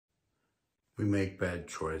We make bad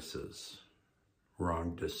choices,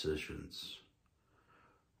 wrong decisions.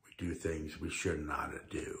 We do things we should not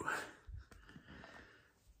do.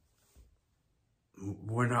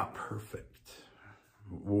 We're not perfect.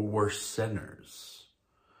 We're sinners.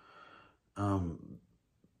 The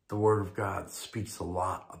Word of God speaks a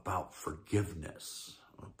lot about forgiveness,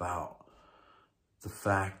 about the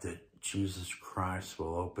fact that Jesus Christ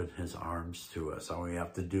will open his arms to us. All we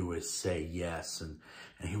have to do is say yes, and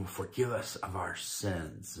he will forgive us of our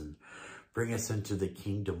sins and bring us into the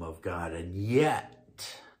kingdom of God. And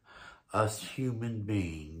yet, us human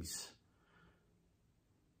beings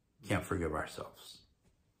can't forgive ourselves.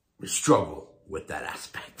 We struggle with that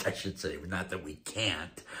aspect, I should say. Not that we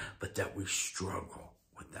can't, but that we struggle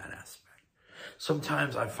with that aspect.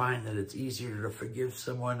 Sometimes I find that it's easier to forgive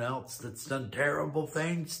someone else that's done terrible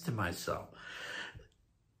things to myself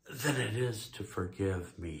than it is to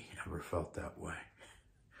forgive me. Ever felt that way?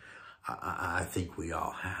 I think we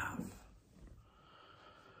all have.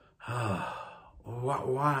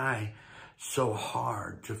 Why so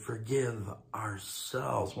hard to forgive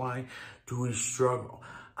ourselves? Why do we struggle?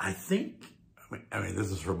 I think, I mean,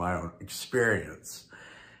 this is from my own experience,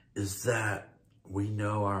 is that we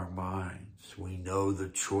know our minds. We know the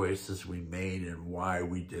choices we made and why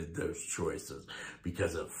we did those choices.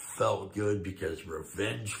 Because it felt good, because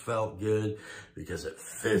revenge felt good, because it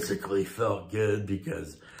physically felt good,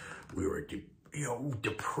 because we were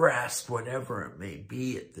depressed, whatever it may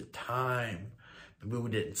be at the time. Maybe we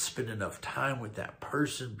didn't spend enough time with that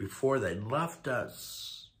person before they left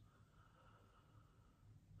us.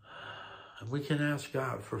 And we can ask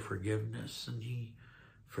God for forgiveness, and he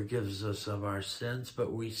forgives us of our sins,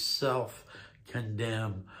 but we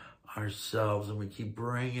self-condemn ourselves, and we keep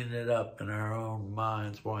bringing it up in our own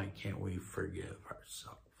minds. Why can't we forgive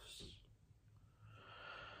ourselves?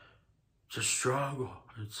 It's a struggle.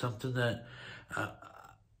 It's something that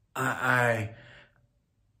I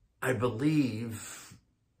believe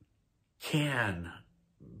can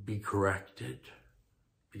be corrected,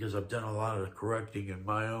 because I've done a lot of correcting in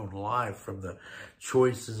my own life from the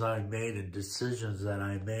choices I made and decisions that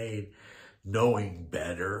I made, knowing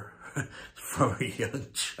better from a young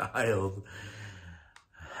child.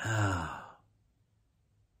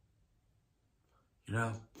 You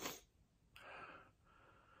know,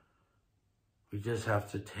 we just have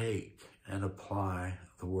to take and apply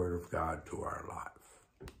the Word of God to our life.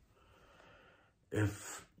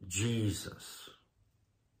 If Jesus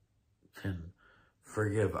can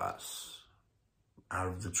forgive us out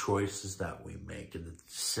of the choices that we make and the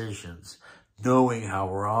decisions, knowing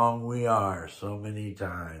how wrong we are so many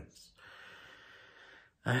times,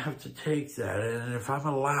 I have to take that. And if I'm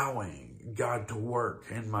allowing God to work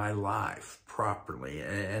in my life properly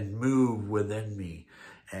and move within me,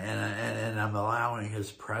 and I'm allowing his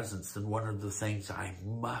presence, then one of the things I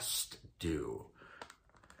must do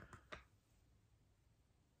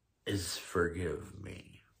is forgive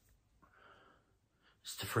me.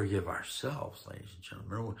 It's to forgive ourselves, ladies and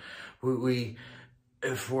gentlemen.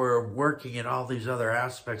 If we're working in all these other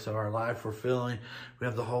aspects of our life, we're feeling, we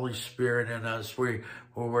have the Holy Spirit in us, we're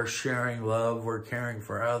sharing love, we're caring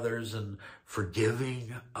for others and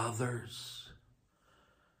forgiving others,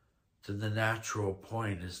 then the natural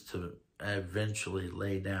point is to eventually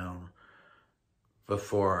lay down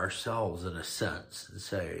before ourselves, in a sense, and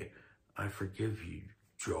say, I forgive you,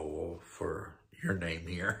 Joel, for your name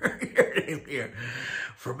here,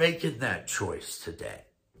 for making that choice today.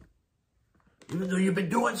 Even though you've been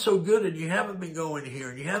doing so good and you haven't been going here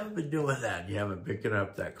and you haven't been doing that, and you haven't been picking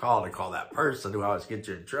up that call to call that person who always gets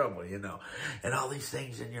you in trouble, you know. And all these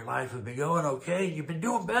things in your life have been going okay, and you've been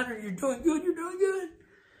doing better, you're doing good.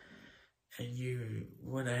 And you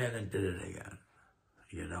went ahead and did it again.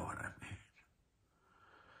 You know what I mean.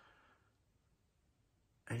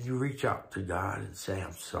 And you reach out to God and say,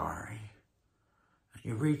 I'm sorry. And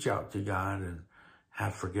you reach out to God and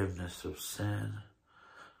have forgiveness of sin.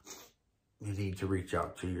 You need to reach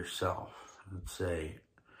out to yourself and say,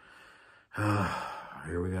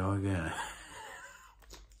 here we go again.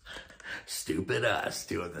 Stupid us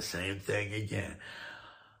doing the same thing again.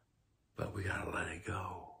 But we got to let it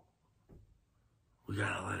go. We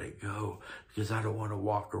got to let it go, because I don't want to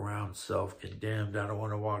walk around self-condemned. I don't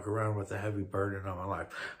want to walk around with a heavy burden on my life.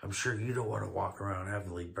 I'm sure you don't want to walk around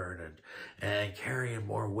heavily burdened and carrying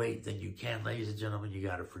more weight than you can. Ladies and gentlemen, you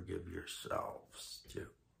got to forgive yourselves too.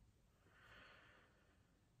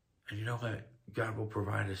 And you know what? God will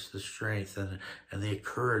provide us the strength and the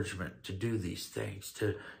encouragement to do these things,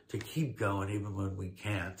 to keep going even when we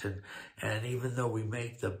can't. And even though we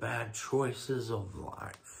make the bad choices of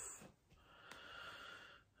life,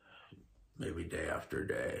 maybe day after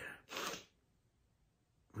day,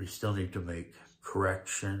 We still need to make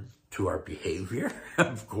correction to our behavior.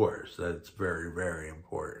 Of course, that's very, very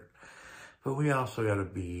important. But we also got to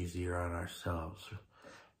be easier on ourselves.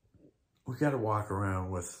 We got to walk around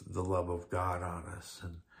with the love of God on us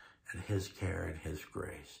and His care and His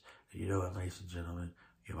grace. And you know what, ladies and gentlemen,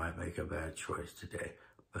 you might make a bad choice today,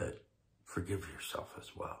 but forgive yourself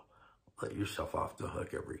as well. Let yourself off the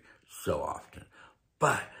hook every so often.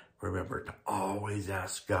 But remember to always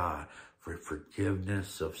ask God for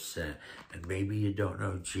forgiveness of sin. And maybe you don't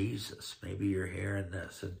know Jesus. Maybe you're hearing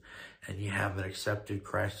this and you haven't accepted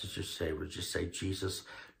Christ as your Savior. Just say, Jesus,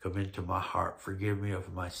 come into my heart. Forgive me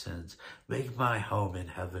of my sins. Make my home in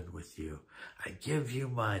heaven with you. I give you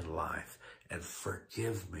my life and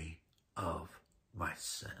forgive me of my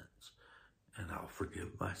sins. And I'll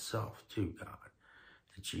forgive myself too, God.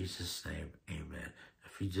 In Jesus' name, amen.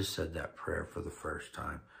 If you just said that prayer for the first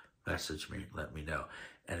time, message me, let me know.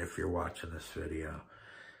 And if you're watching this video,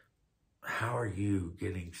 how are you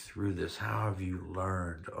getting through this? How have you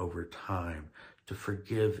learned over time to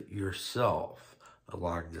forgive yourself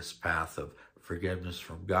along this path of forgiveness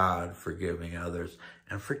from God, forgiving others,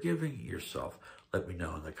 and forgiving yourself? Let me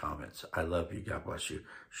know in the comments. I love you. God bless you.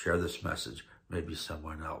 Share this message. Maybe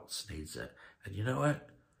someone else needs it. And you know what?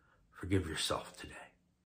 Forgive yourself today.